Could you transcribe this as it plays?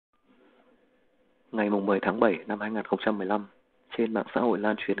Ngày 10 tháng 7 năm 2015, trên mạng xã hội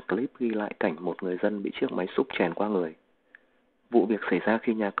lan truyền clip ghi lại cảnh một người dân bị chiếc máy xúc chèn qua người. Vụ việc xảy ra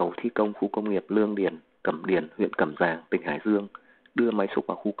khi nhà thầu thi công khu công nghiệp Lương Điền, Cẩm Điền, huyện Cẩm Giàng, tỉnh Hải Dương đưa máy xúc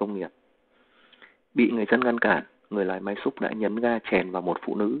vào khu công nghiệp. Bị người dân ngăn cản, người lái máy xúc đã nhấn ga chèn vào một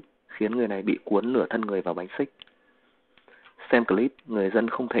phụ nữ, khiến người này bị cuốn nửa thân người vào bánh xích. Xem clip, người dân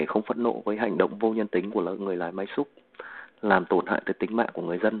không thể không phẫn nộ với hành động vô nhân tính của người lái máy xúc, làm tổn hại tới tính mạng của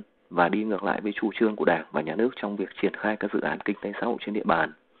người dân và đi ngược lại với chủ trương của Đảng và Nhà nước trong việc triển khai các dự án kinh tế xã hội trên địa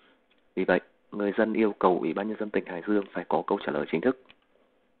bàn. Vì vậy, người dân yêu cầu Ủy ban Nhân dân tỉnh Hải Dương phải có câu trả lời chính thức.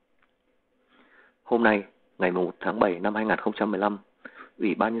 Hôm nay, ngày 1 tháng 7 năm 2015,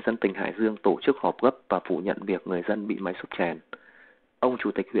 Ủy ban Nhân dân tỉnh Hải Dương tổ chức họp gấp và phủ nhận việc người dân bị máy xúc chèn. Ông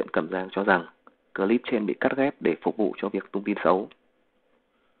Chủ tịch huyện Cẩm Giàng cho rằng clip trên bị cắt ghép để phục vụ cho việc tung tin xấu.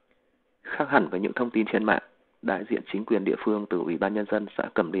 Khác hẳn với những thông tin trên mạng, đại diện chính quyền địa phương từ Ủy ban Nhân dân xã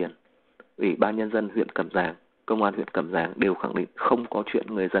Cẩm Điền, Ủy ban Nhân dân huyện Cẩm Giàng, Công an huyện Cẩm Giàng đều khẳng định không có chuyện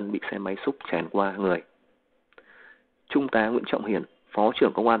người dân bị xe máy xúc chèn qua người. Trung tá Nguyễn Trọng Hiển, Phó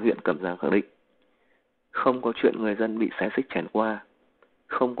trưởng Công an huyện Cẩm Giàng khẳng định không có chuyện người dân bị xe xích chèn qua,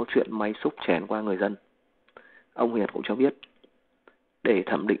 không có chuyện máy xúc chèn qua người dân. Ông Hiển cũng cho biết, để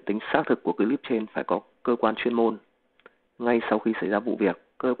thẩm định tính xác thực của clip trên phải có cơ quan chuyên môn. Ngay sau khi xảy ra vụ việc,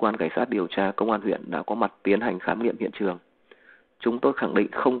 cơ quan cảnh sát điều tra Công an huyện đã có mặt tiến hành khám nghiệm hiện trường. Chúng tôi khẳng định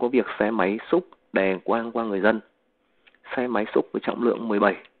không có việc xe máy xúc đè quang qua người dân. Xe máy xúc với trọng lượng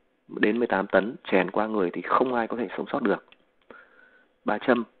 17 đến 18 tấn chèn qua người thì không ai có thể sống sót được. Bà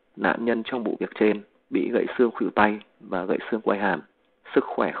Trâm, nạn nhân trong vụ việc trên, bị gãy xương khuỷu tay và gãy xương quai hàm. Sức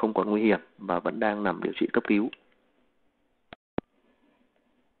khỏe không còn nguy hiểm và vẫn đang nằm điều trị cấp cứu.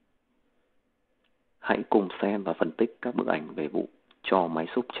 Hãy cùng xem và phân tích các bức ảnh về vụ cho máy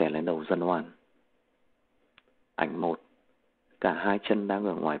xúc chèn lên đầu dân oan. Ảnh 1. Cả hai chân đang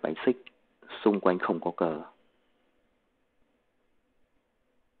ở ngoài bánh xích, xung quanh không có cờ.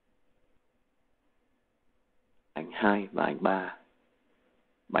 Ảnh 2 và ảnh 3.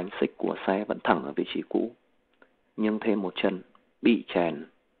 Bánh xích của xe vẫn thẳng ở vị trí cũ, nhưng thêm một chân bị chèn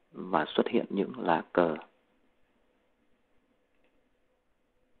và xuất hiện những lá cờ.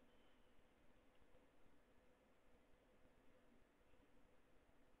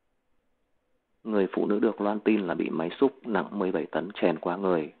 Người phụ nữ được loan tin là bị máy xúc nặng 17 tấn chèn qua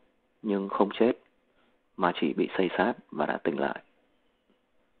người, nhưng không chết, mà chỉ bị xây xát và đã tỉnh lại.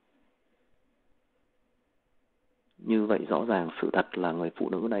 Như vậy rõ ràng sự thật là người phụ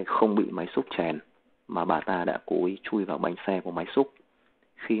nữ này không bị máy xúc chèn, mà bà ta đã cố ý chui vào bánh xe của máy xúc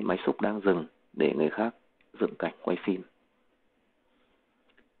khi máy xúc đang dừng để người khác dựng cảnh quay phim.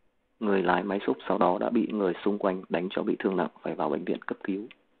 Người lái máy xúc sau đó đã bị người xung quanh đánh cho bị thương nặng phải vào bệnh viện cấp cứu.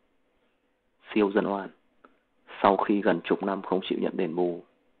 Siêu dân oan. Sau khi gần chục năm không chịu nhận đền bù,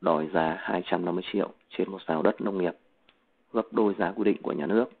 đòi giá 250 triệu trên một sào đất nông nghiệp, gấp đôi giá quy định của nhà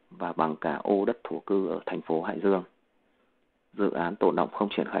nước và bằng cả ô đất thổ cư ở thành phố Hải Dương. Dự án tồn đọng không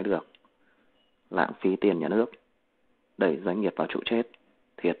triển khai được, lãng phí tiền nhà nước, đẩy doanh nghiệp vào chỗ chết,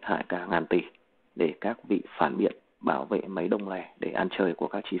 thiệt hại cả ngàn tỷ để các vị phản biện bảo vệ mấy đồng lẻ để ăn chơi của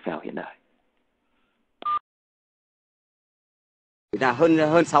các chi phèo hiện đại. Là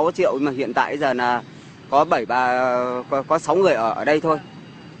hơn 6 triệu mà hiện tại giờ là có 6 người ở đây thôi.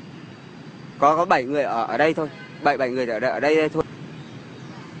 Có 7 người ở đây thôi. 7 người ở đây thôi.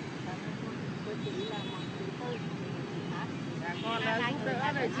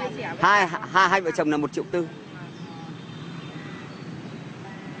 Hai vợ chồng là 1,4 triệu.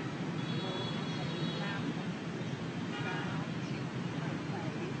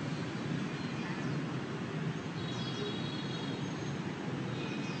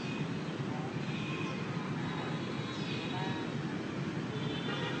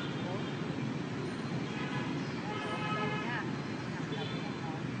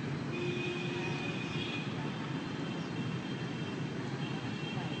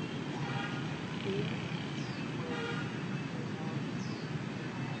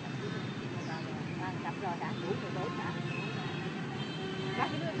 Rồi đã đủ 14 đã. Bác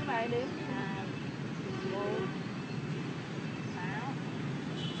cứ đưa cái bài đến. 4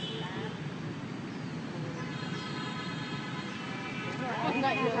 6 8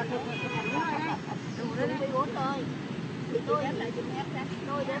 ngậy được. Đủ đến 14 thôi. Tôi đếm lại chùm em ra.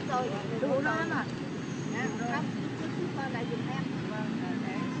 Tôi đếm rồi. Đủ đó mà. Không, chút con lại chùm em. Vâng,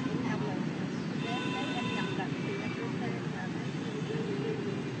 đấy. Em rồi. Đếm đấy em nhầm lần thì em cứ xem là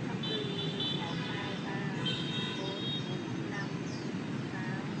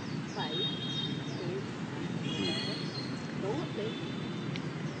 7 đủ chị.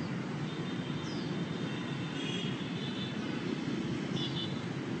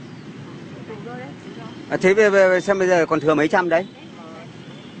 rồi đấy. Thế xem bây giờ còn thừa mấy trăm đấy?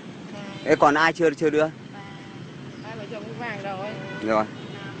 Thế còn ai chưa đưa? Hai vợ chồng vàng rồi. Rồi.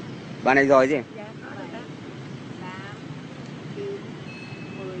 Bà này rồi gì? 8, 9,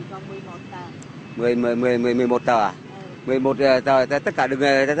 10, còn 11 tờ. 11 tờ à? 11 tờ tất cả được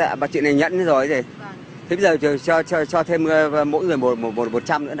bà chị này nhận rồi gì? Vâng. Thế bây giờ cho thêm mỗi người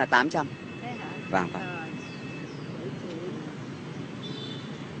 100 nữa là 800. Thế hả? Vâng vâng. Rồi. Để chị.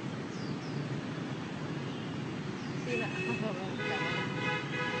 Xin ạ.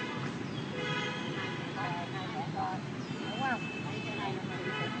 Đúng không?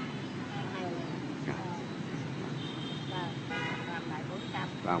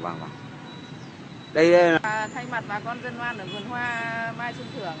 Vâng vâng vâng. Đây Thay mặt bà con dân ngoan ở vườn hoa Mai Xuân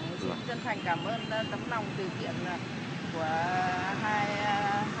Thưởng xin chân thành cảm ơn tấm lòng từ thiện của hai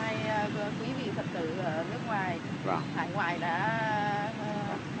quý vị Phật tử ở nước ngoài, vâng. hải ngoại đã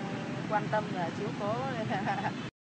quan tâm chiếu cố